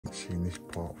seen this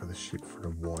part for the ship for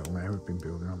a while now. We've been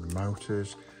building on the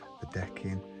motors, the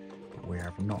decking, but we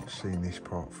have not seen this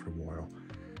part for a while.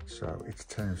 So it's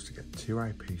telling us to get 2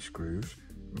 AP screws.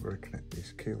 We've got to connect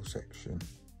this keel section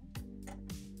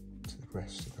to the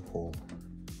rest of the hull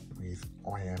with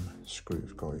IM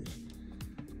screws, guys.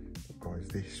 But guys,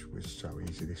 this was so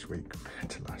easy this week compared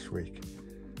to last week,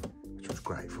 which I was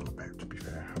grateful about, to be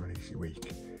fair. Have an easy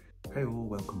week. Hey all,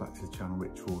 welcome back to the channel,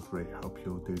 Rich43. Hope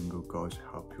you're doing good, guys.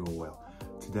 Hope you're well.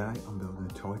 Today I'm building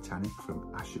a Titanic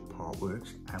from Hatchet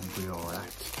Partworks, and we are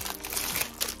at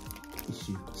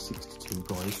issue 62,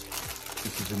 guys.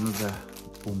 This is another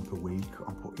bumper week.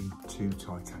 I'm putting 2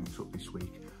 Titanics up this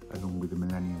week, along with the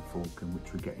Millennium Falcon,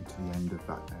 which we're getting to the end of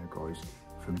that now, guys,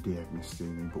 from Diagnos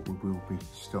Steaming. But we will be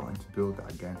starting to build that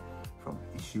again from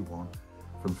issue 1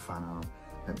 from Fan Arm.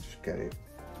 Let me just get it.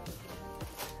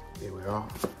 Here we are,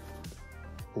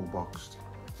 all boxed,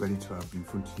 ready to open in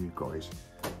front of you guys.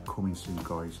 Coming soon,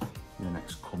 guys, in the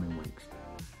next coming weeks.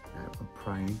 I'm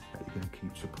praying that you're going to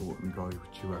keep supporting me, guys,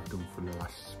 which you have done for the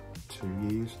last 2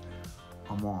 years.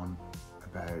 I'm on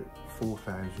about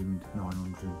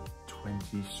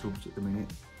 4,920 subs at the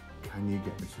minute. Can you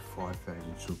get me to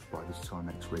 5,000 subs by this time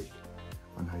next week?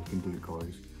 I know you can do it,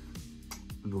 guys.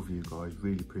 Love you guys,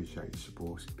 really appreciate your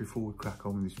support. Before we crack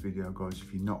on with this video, guys,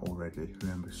 if you're not already,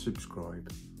 remember,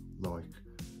 subscribe, like,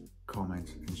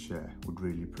 comment and share. Would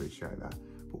really appreciate that.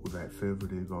 But without further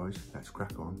ado, guys, let's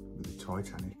crack on with the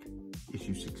Titanic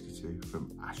issue 62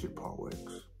 from Hatchet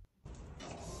Partworks.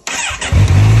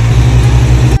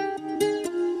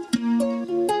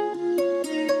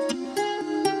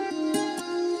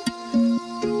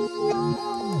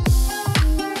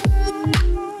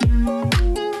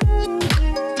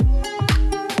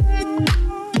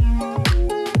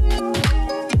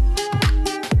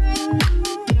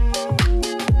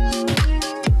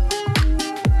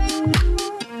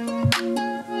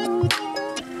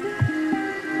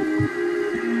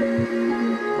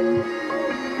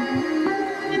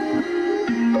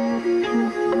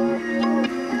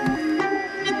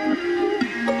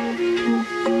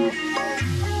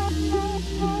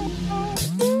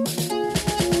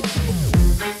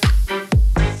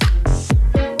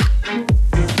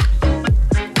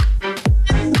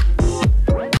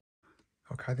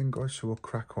 Okay then, guys, so we'll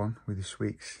crack on with this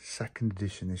week's second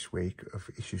edition this week of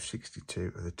issue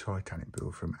 62 of the Titanic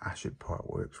build from Hatchet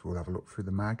Partworks. We'll have a look through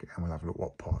the mag and we'll have a look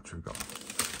what parts we've got.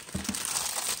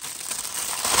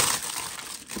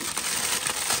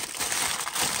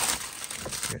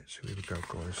 Yeah, so here we go,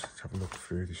 guys. Let's have a look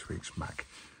through this week's mag.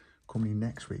 Coming in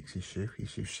next week's issue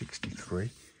 63,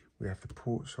 we have the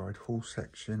port side hull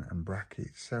section and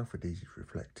bracket, self-adhesive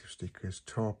reflective stickers,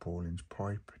 tarpaulins,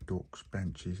 pipe, ducts,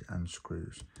 benches and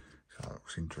screws. So that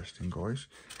looks interesting, guys.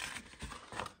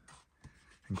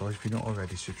 And guys, if you're not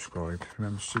already subscribed,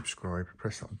 remember, subscribe,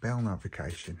 press that bell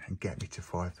notification and get me to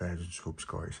 5,000 subs,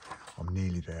 guys. I'm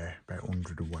nearly there, about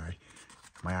 100 away.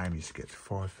 My aim is to get to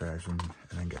 5,000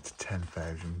 and then get to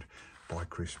 10,000 by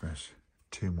Christmas,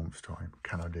 2 months time.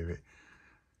 Can I do it?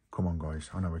 Come on, guys,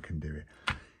 I know we can do it.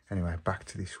 Anyway, back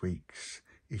to this week's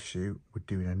issue. We're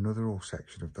doing another hull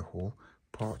section of the hull.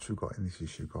 Parts we've got in this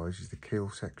issue, guys, is the keel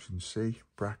section C,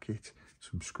 bracket,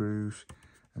 some screws,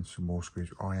 and some more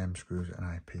screws, IM screws and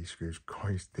AP screws.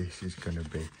 Guys, this is going to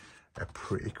be a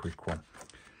pretty quick one.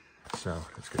 So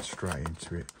let's get straight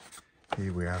into it.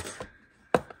 Here we have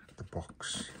the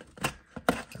box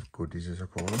of goodies, as I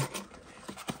call them.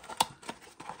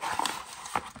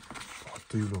 I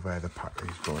do love how they pack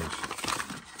these, guys.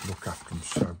 Look after them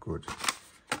so good.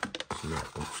 So yeah,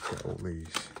 let's get all these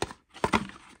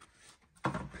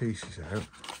pieces out.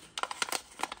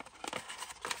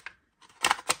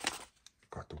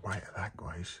 Got the weight of that,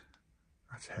 guys.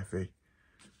 That's heavy.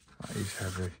 That is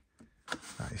heavy.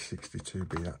 That is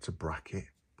 62B. That's a bracket,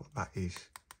 but that is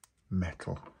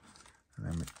metal. And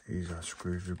then these are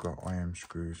screws. We've got IM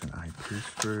screws and AP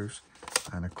screws,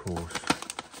 and of course,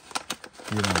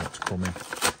 you know what's coming.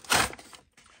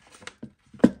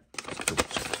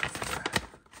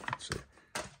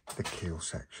 The keel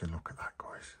section, look at that,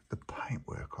 guys. The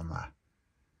paintwork on that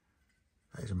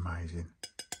is amazing,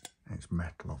 and it's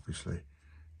metal, obviously.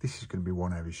 This is going to be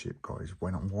one heavy ship, guys.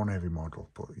 We're not one heavy model,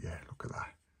 but yeah, look at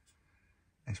that.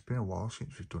 And it's been a while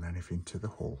since we've done anything to the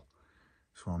hull,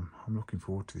 so I'm looking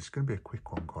forward to this. It's going to be a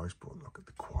quick one, guys, but look at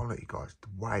the quality, guys. The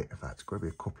weight of that's going to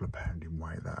be a couple of pound in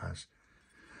weight, that has.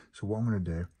 So what I'm going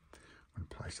to do, I'm going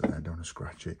to place it there, don't want to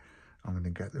scratch it. I'm going to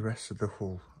get the rest of the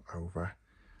hull over,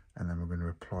 and then we're going to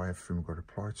apply everything we've got to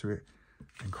apply to it.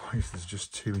 And guys, there's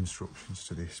just 2 instructions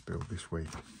to this build this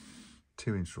week.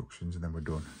 2 instructions and then we're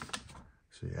done.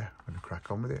 So yeah, I'm going to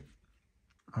crack on with it.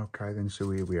 Okay then,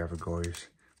 so here we have it guys.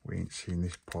 We ain't seen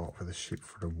this part for the ship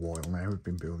for a while now. We've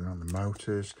been building on the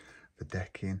motors, the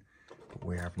decking, but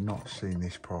we have not seen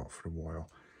this part for a while.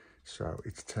 So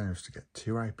it's telling us to get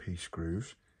 2 AP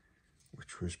screws,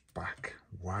 which was back,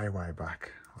 way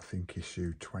back. I think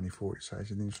issue 24 it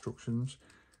says in the instructions.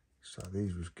 So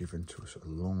these was given to us a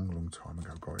long time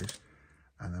ago guys.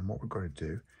 And then what we've got to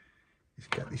do is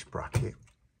get this bracket,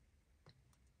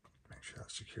 make sure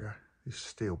that's secure, this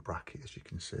steel bracket as you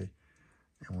can see,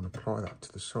 and we'll apply that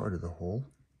to the side of the hull,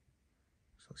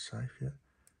 so it's safe, yeah,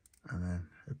 and then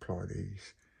apply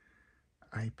these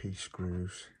AP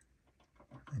screws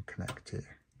and connect it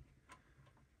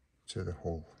to the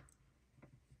hull.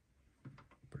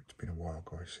 But it's been a while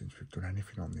guys since we've done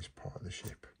anything on this part of the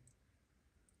ship.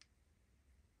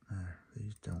 Now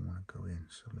these don't want to go in,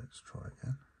 so let's try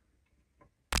again.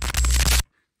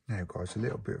 Now guys, a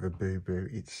little bit of a boo-boo.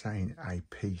 It's saying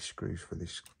AP screws for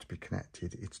this to be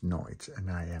connected. It's not, it's an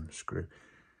AM screw.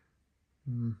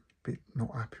 Bit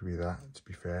not happy with that, to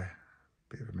be fair.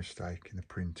 Bit of a mistake in the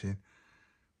printing.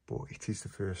 But it is the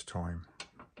first time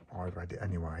I've had it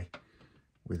anyway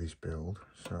with this build.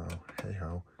 So, hey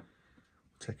ho,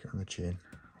 take it on the chin.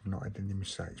 I've not had any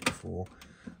mistakes before.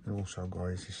 And also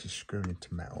guys, this is screwing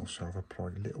into metal. So I've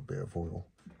applied a little bit of oil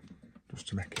just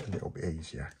to make it a little bit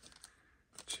easier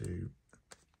to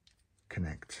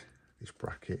connect this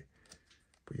bracket.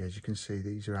 But yeah, as you can see,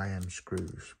 these are AM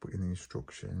screws, but in the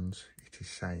instructions it is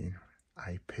saying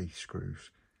AP screws.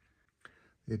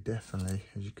 They're definitely,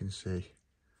 as you can see,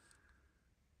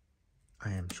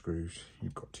 AM screws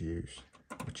you've got to use,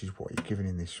 which is what you're given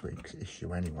in this week's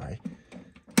issue anyway,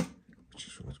 which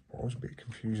is what I was a bit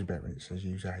confused about when it says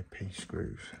use AP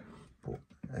screws. But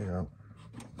there you go,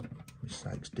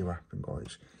 mistakes do happen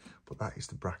guys. But that is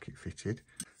the bracket fitted.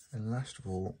 And last of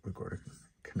all, we've got to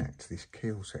connect this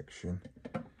keel section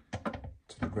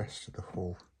to the rest of the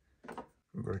hull.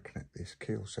 We've got to connect this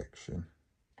keel section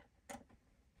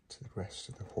to the rest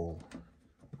of the hull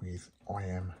with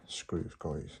IM screws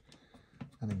guys.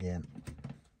 And again,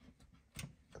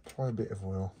 apply a bit of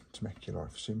oil to make your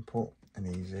life simple and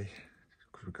easy,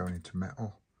 because we're going into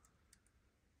metal.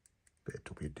 Bit of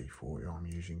WD-40 I'm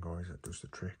using guys, that does the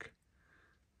trick.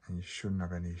 And you shouldn't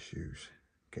have any issues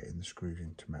getting the screws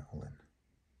into metal then.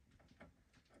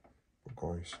 But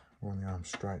guys, we're on the arm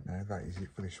straight now. That is it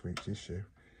for this week's issue.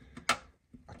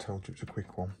 I told you it's a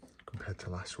quick one compared to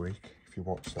last week. If you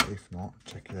watched that, if not,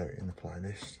 check it out in the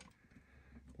playlist.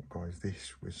 But guys,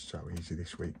 this was so easy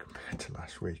this week compared to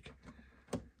last week,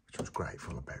 which I was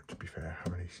grateful about, to be fair,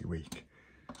 having an easy week.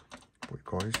 But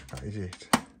guys, that is it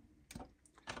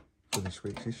for this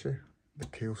week's issue. The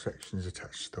keel section is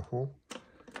attached to the hull.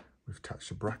 We've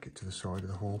attached a bracket to the side of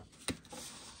the hull,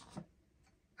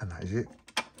 and that is it.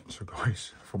 So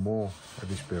guys, for more of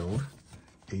this build,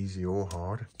 easy or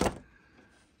hard,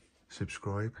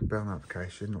 subscribe, bell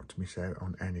notification not to miss out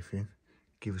on anything.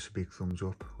 Give us a big thumbs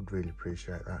up, would really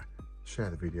appreciate that. Share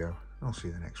the video, and I'll see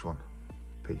you in the next one.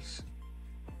 Peace.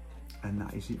 And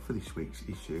that is it for this week's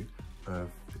issue of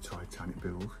the Titanic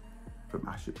build from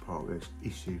Hatchet Partworks,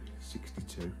 issue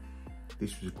 62.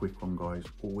 This was a quick one guys.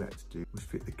 All we had to do was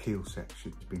fit the keel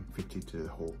section to be fitted to the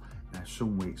hull. Now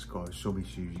some weeks guys, some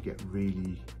issues you get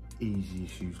really easy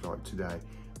issues like today,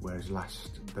 whereas the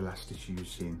last issue you've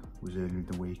seen was earlier in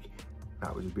the week.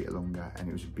 That was a bit longer and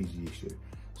it was a busy issue.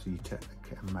 So you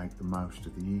can make the most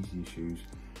of the easy issues,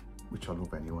 which I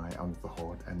love anyway. I love the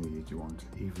hard and the easy ones,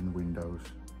 even the windows.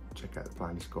 Check out the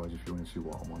playlist guys if you want to see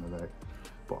what I'm on about.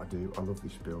 But I love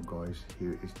this build guys.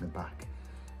 Here it is in the back,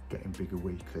 getting bigger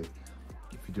weekly.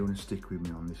 If you do want to stick with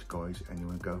me on this guys, and you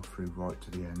want to go through right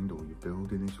to the end, or you're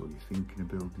building this, or you're thinking of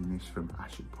building this from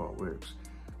Hatchet Partworks,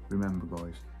 remember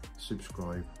guys,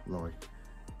 subscribe, like,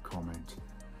 comment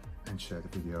and share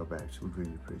the video about it. We'd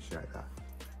really appreciate that.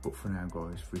 But for now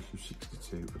guys, for issue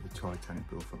 62 of the Titanic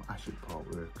build from Hatchet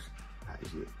Partworks, that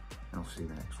is it, and I'll see you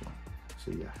in the next one.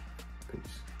 See ya,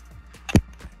 peace.